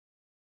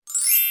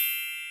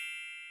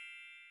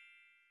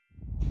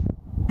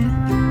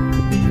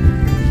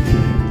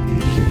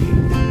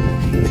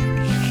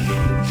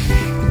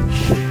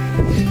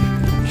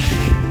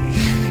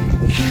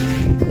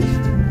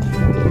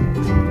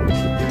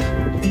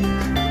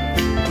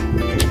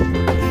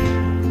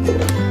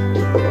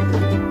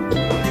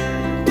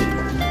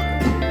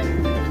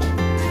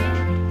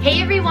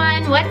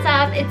What's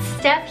up? It's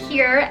Steph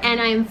here,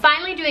 and I'm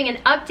finally doing an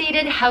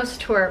updated house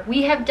tour.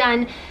 We have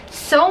done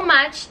so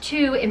much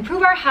to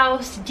improve our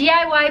house,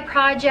 DIY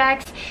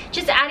projects,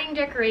 just adding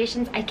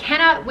decorations. I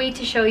cannot wait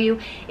to show you.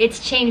 It's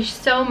changed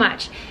so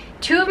much.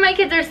 2 of my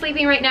kids are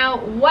sleeping right now,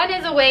 1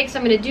 is awake, so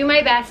I'm gonna do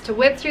my best to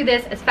whip through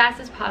this as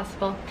fast as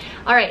possible.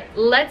 All right,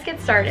 let's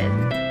get started.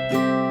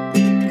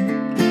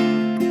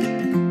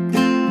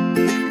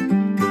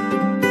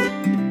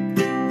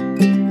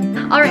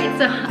 All right,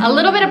 so a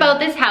little bit about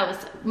this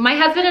house. My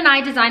husband and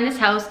I designed this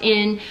house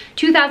in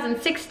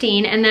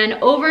 2016, and then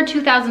over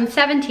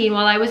 2017,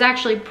 while I was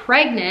actually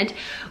pregnant,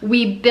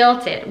 we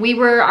built it. We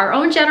were our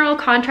own general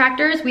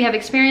contractors. We have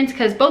experience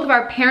because both of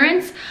our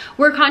parents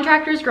were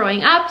contractors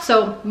growing up,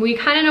 so we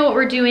kind of know what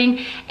we're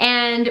doing,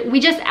 and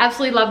we just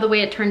absolutely love the way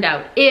it turned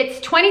out.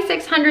 It's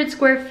 2,600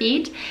 square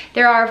feet.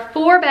 There are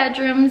 4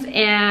 bedrooms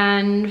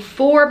and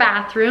 4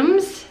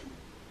 bathrooms.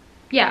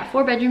 Yeah,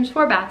 4 bedrooms,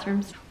 4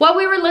 bathrooms. What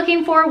we were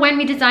looking for when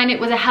we designed it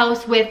was a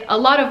house with a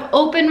lot of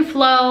open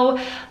flow,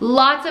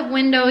 lots of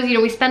windows. You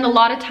know, we spend a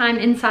lot of time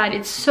inside.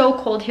 It's so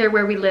cold here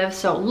where we live,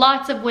 so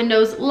lots of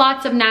windows,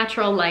 lots of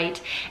natural light.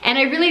 And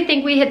I really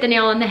think we hit the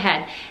nail on the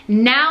head.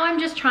 Now I'm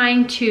just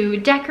trying to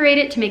decorate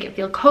it to make it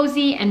feel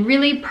cozy and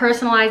really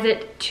personalize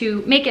it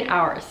to make it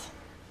ours.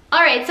 All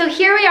right, so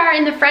here we are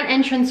in the front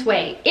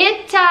entranceway.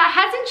 It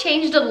hasn't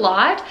changed a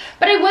lot,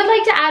 but I would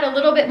like to add a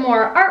little bit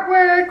more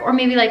artwork or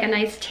maybe like a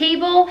nice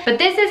table. But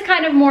this is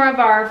kind of more of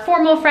our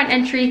formal front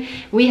entry.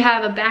 We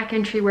have a back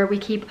entry where we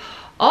keep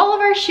all of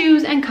our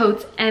shoes and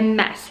coats and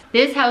mess.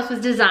 This house was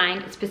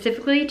designed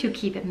specifically to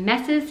keep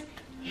messes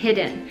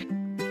hidden.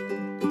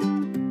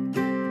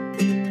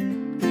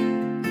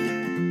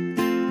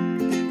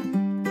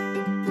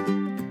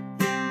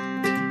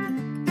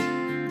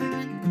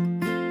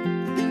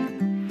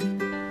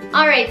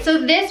 All right, so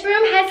this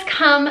room has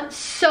come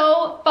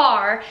so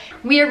far.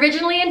 We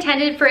originally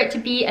intended for it to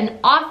be an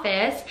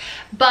office,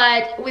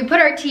 but we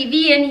put our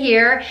TV in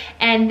here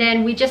and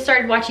then we just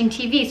started watching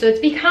TV. So it's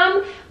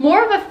become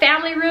more of a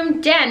family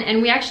room den,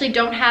 and we actually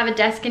don't have a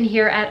desk in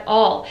here at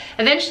all.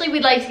 Eventually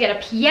we'd like to get a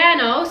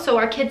piano so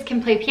our kids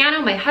can play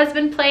piano. My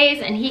husband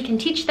plays and he can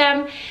teach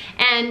them,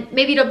 and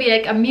maybe it'll be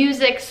like a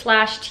music /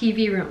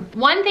 TV room.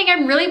 One thing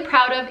I'm really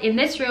proud of in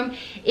this room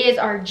is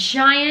our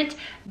giant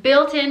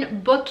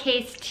built-in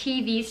bookcase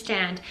TV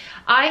stand.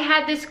 I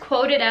had this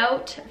quoted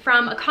out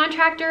from a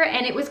contractor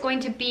and it was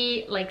going to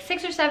be like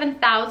 $6,000 or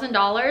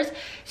 $7,000.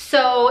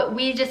 So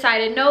we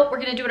decided, nope, we're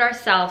gonna do it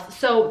ourselves.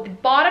 So the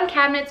bottom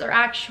cabinets are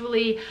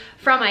actually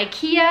from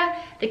Ikea.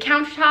 The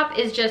countertop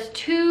is just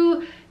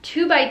two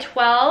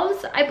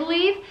 2x12s, I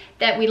believe,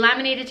 that we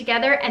laminated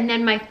together, and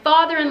then my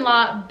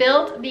father-in-law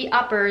built the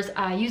uppers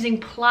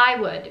using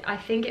plywood. I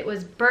think it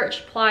was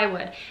birch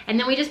plywood, and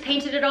then we just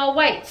painted it all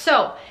white.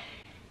 So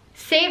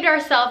saved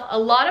ourselves a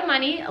lot of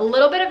money, a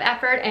little bit of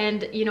effort,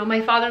 and you know, my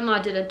father-in-law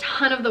did a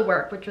ton of the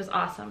work, which was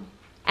awesome.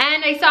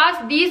 And I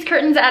saw these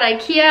curtains at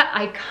Ikea.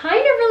 I kind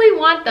of really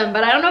want them,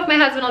 but I don't know if my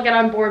husband will get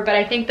on board, but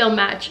I think they'll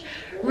match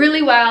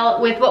really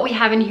well with what we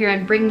have in here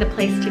and bring the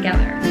place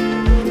together.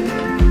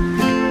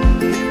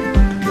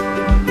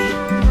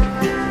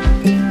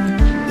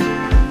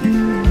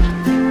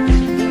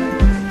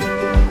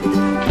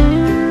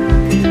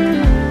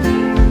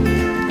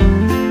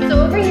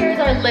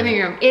 Living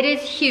room. It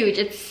is huge.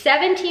 It's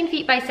 17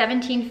 feet by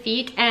 17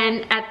 feet,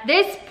 and at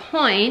this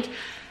point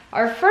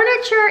our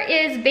furniture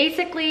is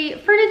basically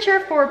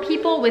furniture for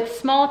people with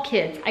small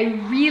kids. I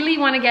really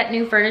want to get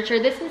new furniture.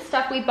 This is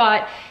stuff we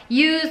bought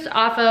used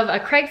off of a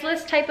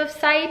Craigslist type of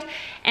site,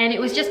 and it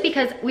was just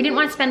because we didn't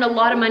want to spend a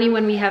lot of money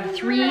when we have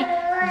 3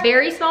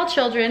 very small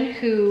children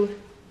who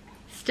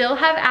still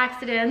have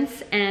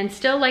accidents and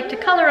still like to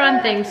color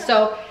on things.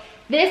 So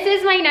this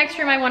is my next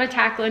room I want to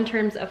tackle in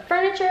terms of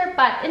furniture,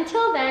 but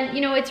until then,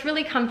 you know, it's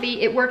really comfy.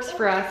 It works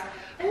for us.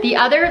 The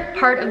other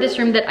part of this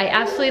room that I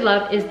absolutely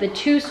love is the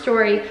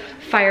 2-story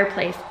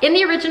fireplace. In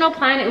the original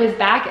plan, it was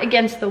back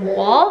against the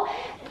wall.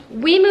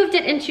 We moved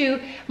it into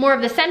more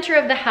of the center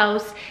of the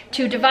house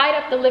to divide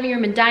up the living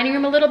room and dining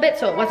room a little bit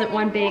so it wasn't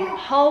one big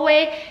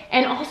hallway.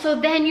 And also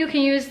then you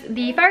can use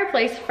the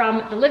fireplace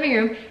from the living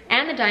room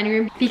and the dining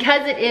room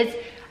because it is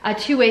a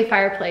 2-way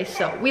fireplace.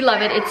 So we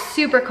love it. It's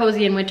super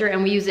cozy in winter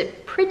and we use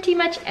it pretty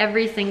much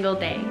every single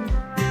day.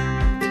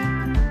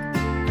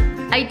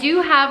 I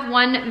do have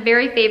one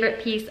very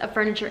favorite piece of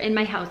furniture in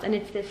my house, and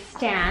it's this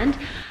stand.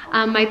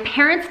 My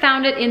parents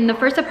found it in the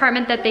first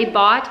apartment that they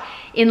bought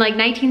in like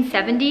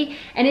 1970,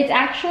 and it's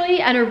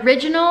actually an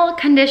original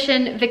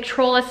condition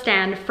Victrola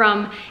stand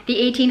from the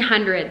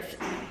 1800s.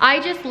 I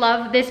just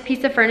love this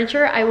piece of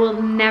furniture. I will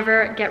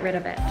never get rid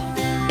of it.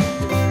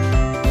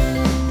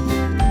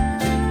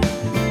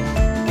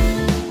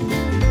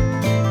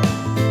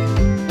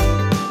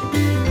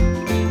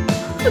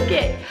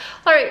 Okay,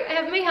 All right, I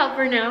have my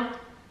helper now.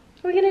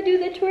 We're gonna do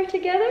the tour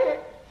together?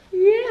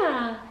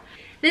 Yeah.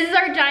 This is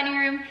our dining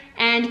room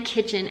and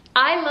kitchen.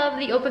 I love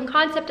the open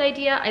concept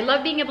idea. I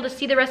love being able to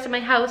see the rest of my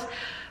house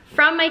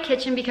from my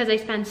kitchen because I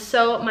spend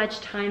so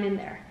much time in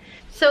there.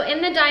 So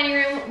in the dining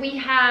room, we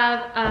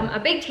have a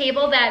big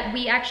table that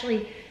we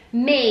actually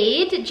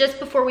made just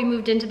before we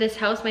moved into this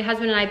house. My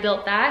husband and I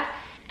built that.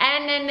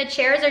 And then the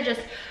chairs are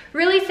just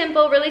really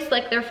simple, really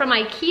slick. They're from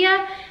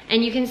Ikea,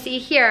 and you can see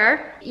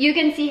here, you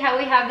can see how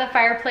we have the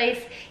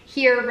fireplace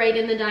here right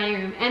in the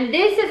dining room. And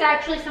this is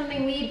actually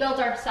something we built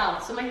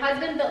ourselves. So my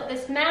husband built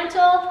this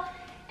mantle,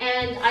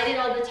 and I did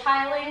all the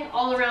tiling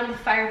all around the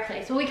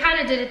fireplace. Well, we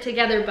kind of did it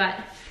together, but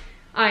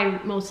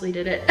I mostly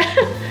did it.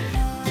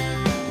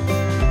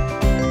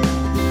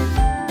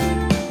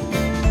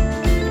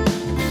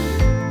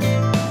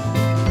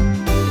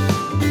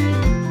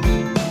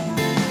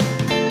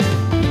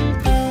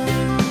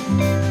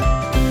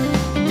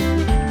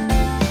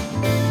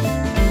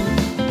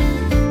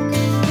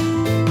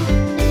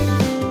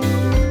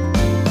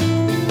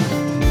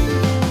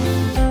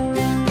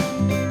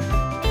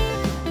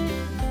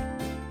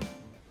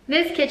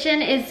 This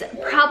kitchen is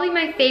probably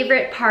my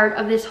favorite part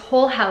of this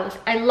whole house.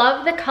 I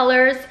love the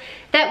colors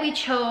that we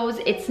chose.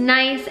 It's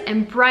nice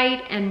and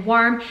bright and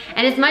warm.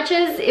 And as much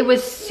as it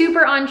was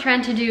super on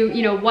trend to do,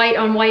 you know, white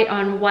on white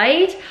on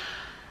white,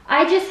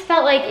 I just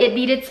felt like it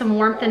needed some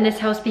warmth in this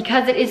house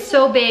because it is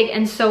so big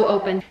and so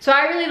open. So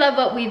I really love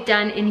what we've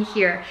done in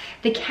here.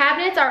 The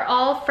cabinets are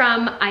all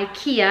from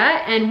Ikea,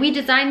 and we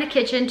designed the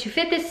kitchen to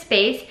fit this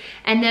space.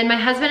 And then my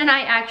husband and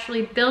I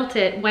actually built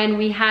it when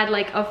we had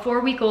like a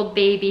 4-week-old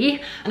baby.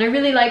 And I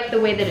really liked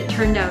the way that it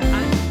turned out.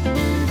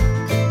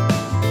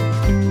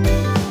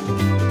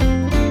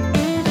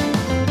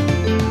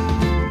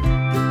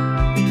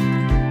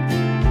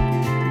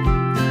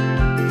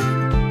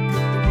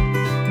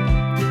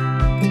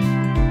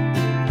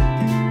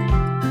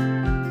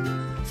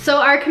 So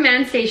our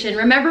command station,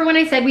 remember when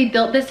I said we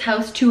built this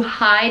house to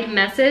hide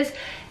messes?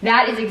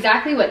 That is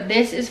exactly what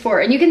this is for.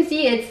 And you can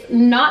see it's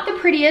not the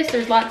prettiest.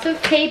 There's lots of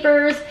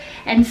papers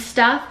and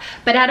stuff.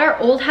 But at our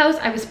old house,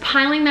 I was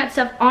piling that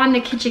stuff on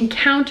the kitchen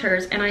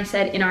counters. And I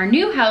said, in our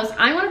new house,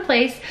 I want a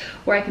place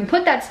where I can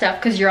put that stuff,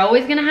 because you're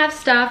always gonna have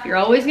stuff. You're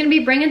always gonna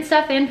be bringing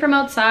stuff in from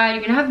outside.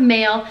 You're gonna have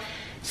mail.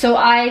 So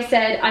I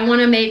said, I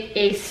wanna make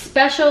a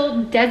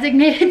special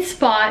designated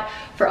spot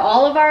for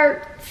all of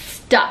our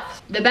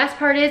stuff. The best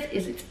part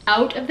is it's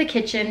out of the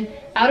kitchen,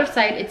 out of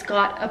sight. It's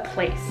got a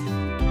place.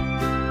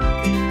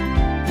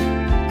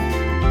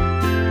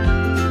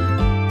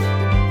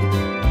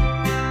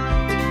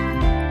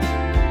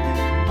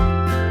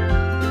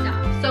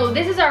 So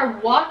this is our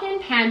walk-in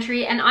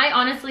pantry, and I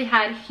honestly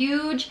had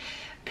huge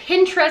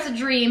Pinterest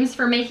dreams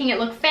for making it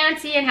look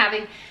fancy and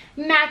having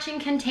matching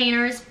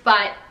containers,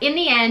 but in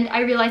the end,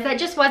 I realized that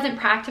just wasn't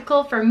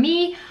practical for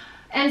me.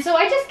 And so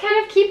I just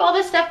kind of keep all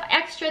the stuff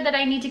extra that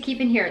I need to keep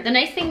in here. The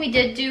nice thing we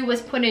did do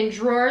was put in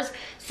drawers.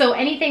 So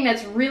anything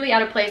that's really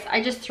out of place, I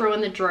just throw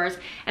in the drawers.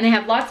 And I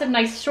have lots of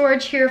nice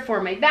storage here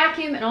for my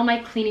vacuum and all my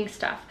cleaning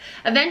stuff.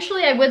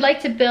 Eventually, I would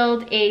like to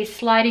build a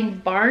sliding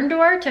barn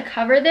door to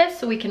cover this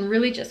so we can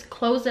really just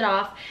close it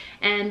off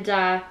and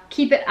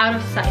keep it out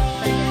of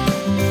sight.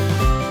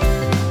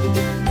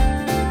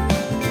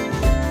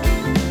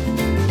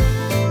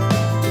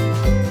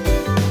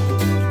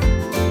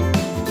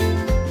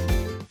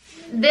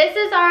 This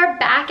is our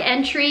back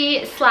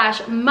entry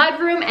slash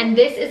mudroom, and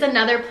this is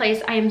another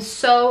place I am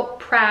so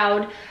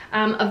proud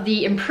of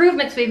the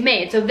improvements we've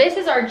made. So this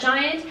is our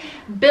giant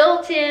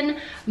built-in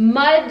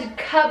mud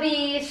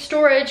cubby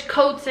storage,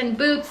 coats and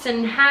boots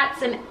and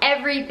hats and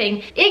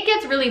everything. It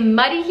gets really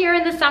muddy here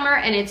in the summer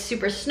and it's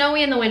super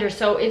snowy in the winter,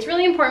 so it's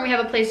really important we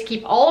have a place to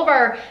keep all of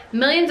our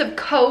millions of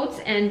coats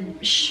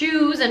and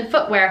shoes and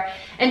footwear.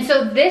 And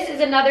so this is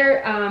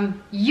another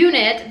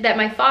unit that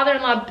my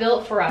father-in-law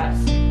built for us.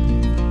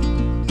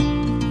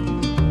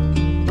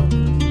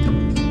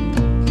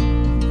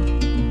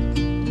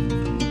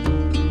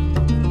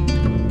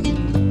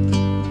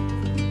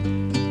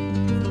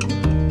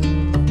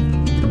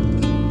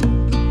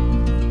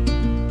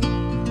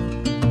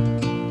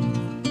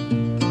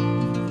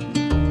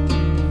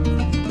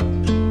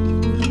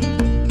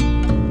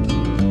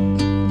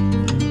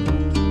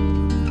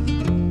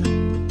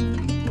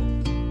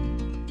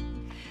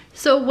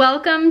 So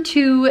welcome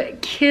to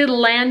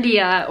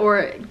Kidlandia,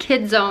 or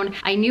Kid Zone.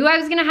 I knew I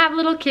was gonna have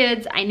little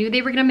kids. I knew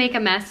they were gonna make a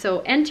mess.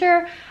 So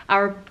enter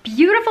our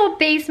beautiful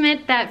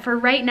basement that for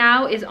right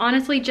now is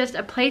honestly just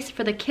a place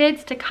for the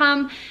kids to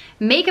come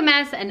make a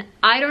mess, and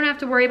I don't have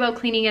to worry about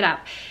cleaning it up.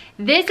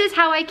 This is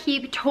how I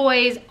keep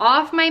toys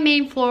off my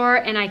main floor,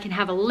 and I can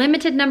have a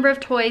limited number of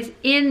toys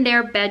in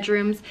their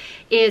bedrooms.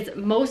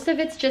 Most of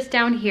it's just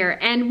down here,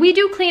 and we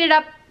do clean it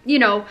up, you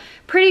know,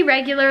 pretty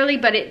regularly,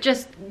 but it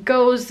just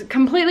goes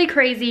completely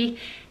crazy,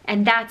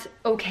 and that's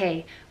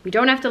okay. We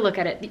don't have to look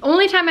at it. The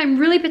only time I'm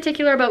really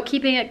particular about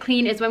keeping it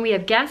clean is when we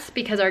have guests,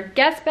 because our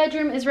guest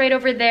bedroom is right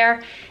over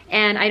there,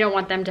 and I don't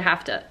want them to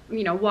have to,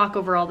 you know, walk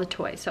over all the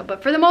toys. So,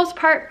 but for the most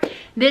part,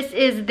 this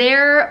is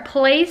their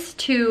place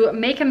to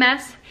make a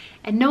mess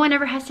and no one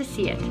ever has to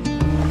see it.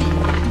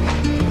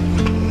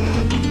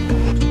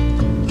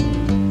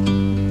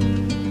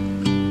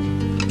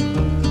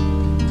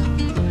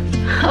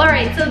 All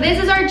right, so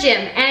this is our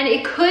gym, and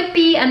it could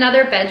be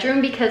another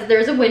bedroom because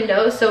there's a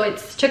window, so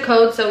it's to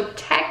code. So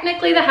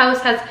technically the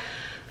house has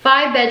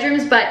 5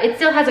 bedrooms, but it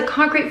still has a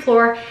concrete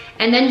floor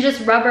and then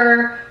just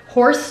rubber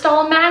horse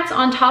stall mats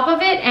on top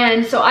of it.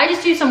 And so I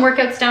just do some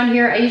workouts down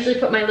here. I usually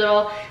put my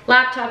little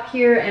laptop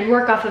here and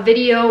work off a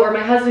video, or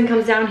my husband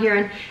comes down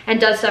here and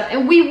does stuff.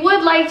 And we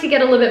would like to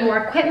get a little bit more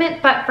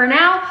equipment, but for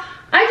now,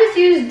 I just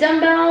use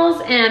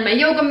dumbbells and my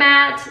yoga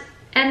mat,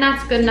 and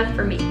that's good enough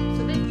for me.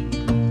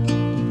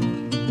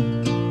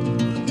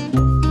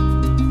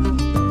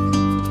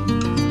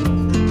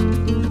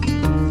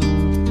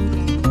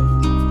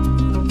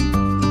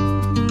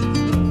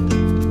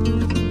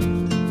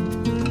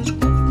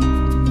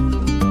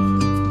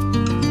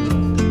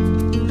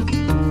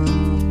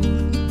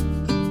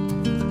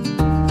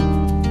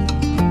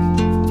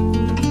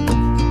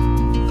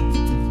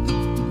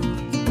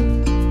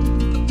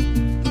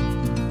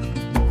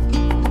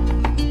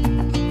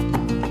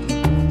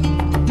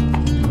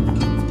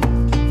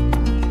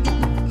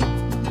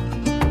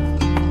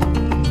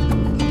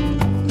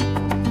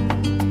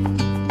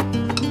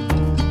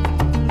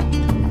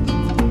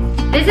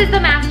 This is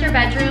the master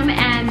bedroom,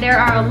 and there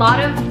are a lot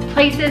of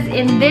places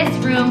in this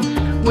room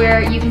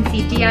where you can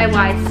see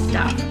DIY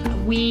stuff.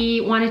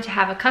 We wanted to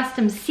have a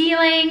custom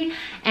ceiling,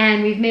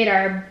 and we've made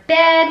our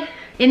bed.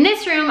 In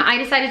this room, I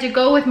decided to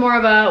go with more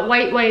of a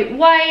white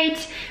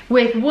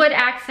with wood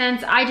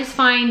accents. I just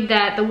find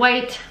that the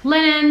white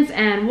linens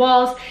and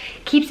walls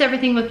keeps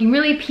everything looking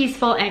really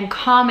peaceful and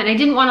calm, and I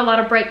didn't want a lot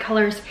of bright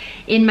colors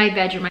in my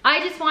bedroom. I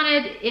just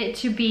wanted it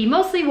to be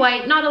mostly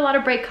white, not a lot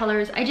of bright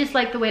colors. I just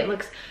like the way it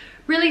looks.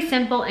 Really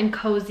simple and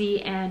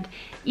cozy and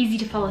easy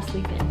to fall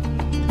asleep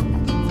in.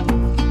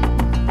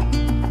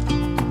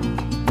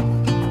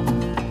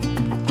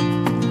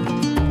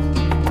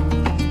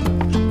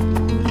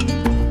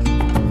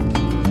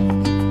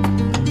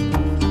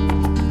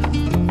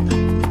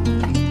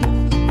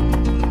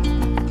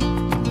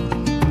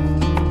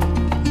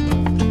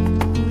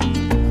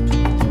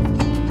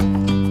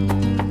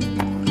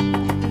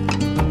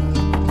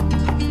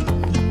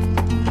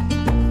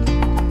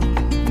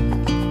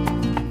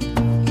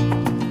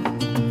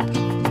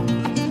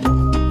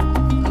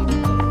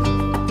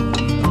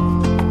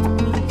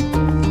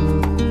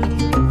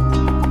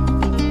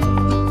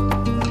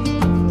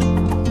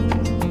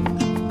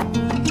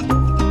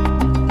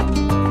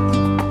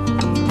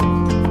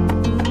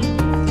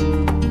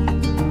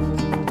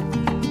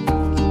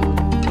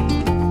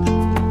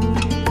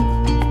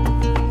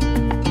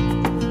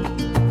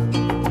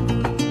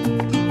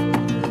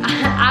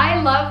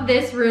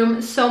 This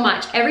room so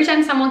much. Every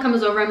time someone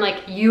comes over, I'm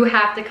like, you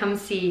have to come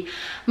see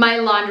my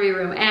laundry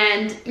room.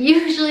 And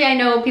usually I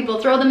know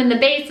people throw them in the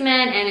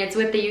basement and it's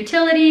with the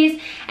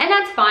utilities, and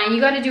that's fine. You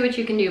got to do what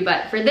you can do.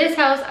 But for this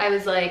house, I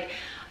was like,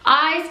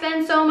 I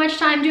spend so much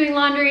time doing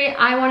laundry.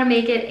 I want to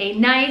make it a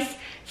nice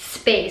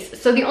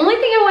space. So the only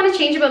thing I want to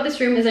change about this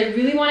room is I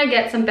really want to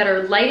get some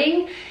better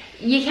lighting.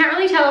 You can't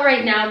really tell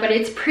right now, but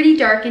it's pretty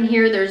dark in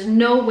here. There's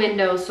no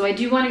windows, so I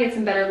do want to get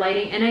some better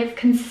lighting. And I've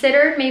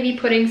considered maybe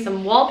putting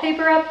some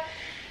wallpaper up,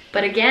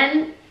 but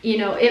again, you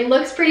know, it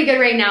looks pretty good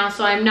right now,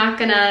 so I'm not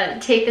gonna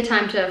take the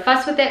time to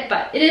fuss with it,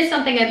 but it is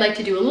something I'd like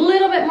to do a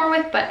little bit more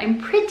with, but I'm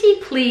pretty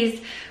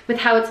pleased with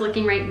how it's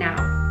looking right now.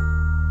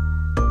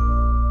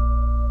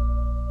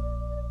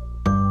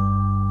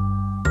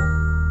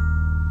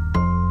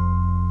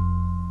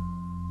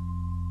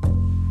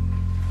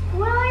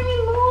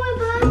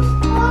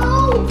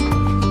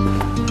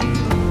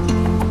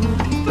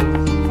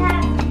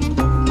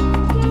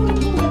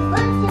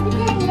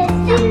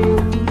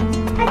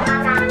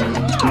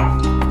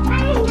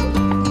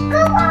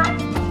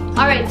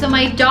 So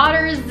my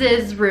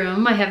daughter's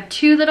room, I have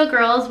 2 little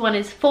girls. One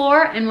is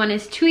 4 and one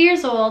is 2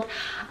 years old.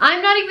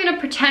 I'm not even gonna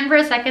pretend for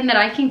a second that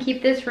I can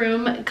keep this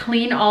room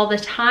clean all the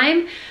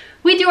time.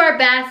 We do our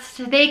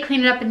best. They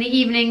clean it up in the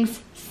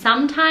evenings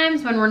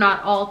sometimes when we're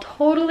not all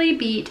totally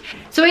beat.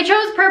 So I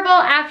chose purple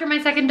after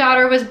my second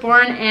daughter was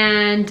born,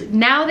 and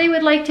now they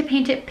would like to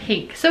paint it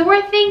pink. So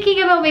we're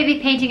thinking about maybe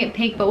painting it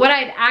pink, but what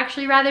I'd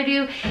actually rather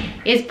do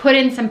is put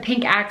in some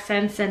pink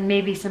accents and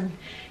maybe some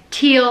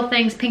teal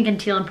things. Pink and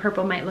teal and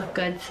purple might look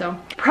good. So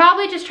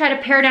probably just try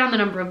to pare down the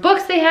number of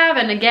books they have,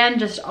 and again,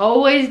 just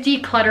always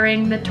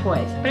decluttering the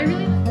toys. But I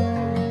really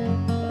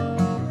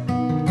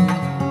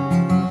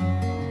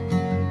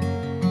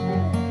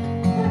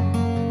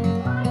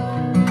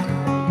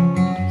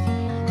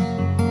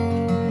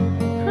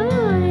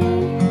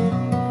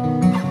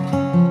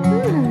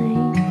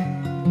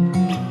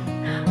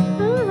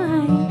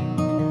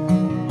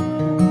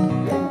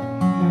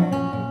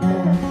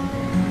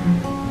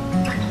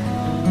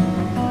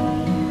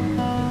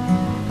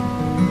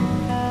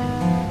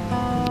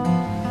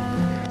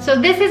So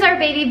this is our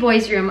baby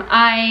boy's room.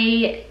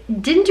 I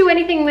didn't do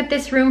anything with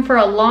this room for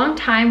a long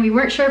time. We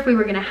weren't sure if we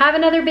were gonna have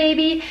another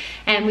baby,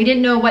 and we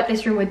didn't know what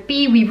this room would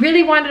be. We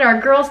really wanted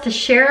our girls to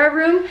share a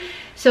room.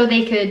 so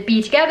they could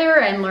be together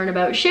and learn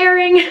about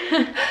sharing.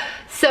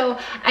 So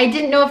I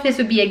didn't know if this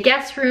would be a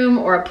guest room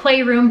or a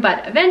playroom,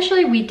 but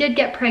eventually we did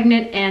get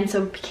pregnant, and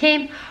so it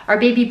became our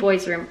baby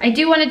boy's room. I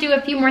do want to do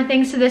a few more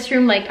things to this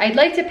room. Like, I'd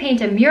like to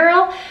paint a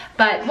mural,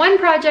 but one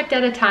project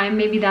at a time.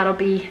 Maybe that'll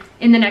be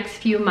in the next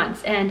few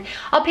months. And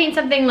I'll paint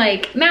something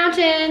like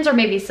mountains or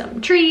maybe some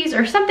trees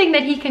or something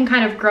that he can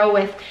kind of grow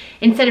with,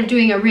 instead of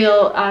doing a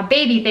real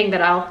baby thing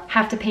that I'll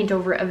have to paint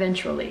over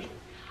eventually.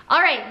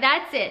 All right,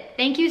 that's it.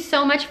 Thank you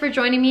so much for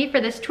joining me for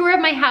this tour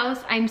of my house.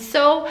 I'm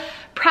so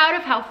proud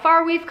of how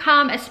far we've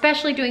come,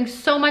 especially doing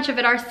so much of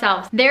it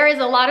ourselves. There is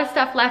a lot of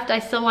stuff left I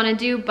still want to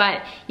do,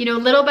 but you know,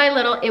 little by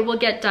little it will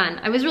get done.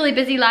 I was really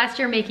busy last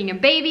year making a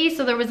baby,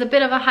 so there was a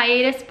bit of a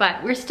hiatus,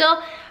 but we're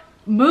still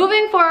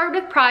moving forward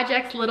with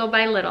projects little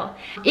by little.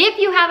 If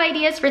you have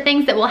ideas for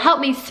things that will help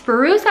me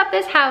spruce up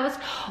this house,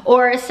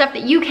 or stuff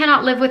that you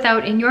cannot live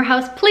without in your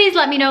house, please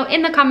let me know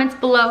in the comments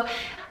below.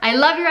 I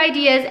love your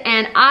ideas,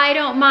 and I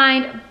don't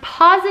mind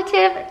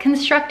positive,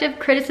 constructive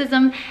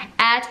criticism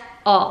at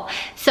all.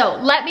 So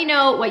let me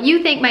know what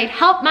you think might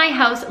help my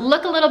house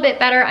look a little bit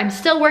better. I'm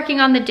still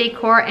working on the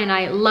decor, and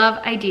I love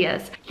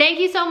ideas. Thank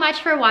you so much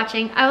for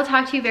watching. I will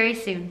talk to you very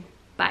soon.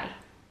 Bye.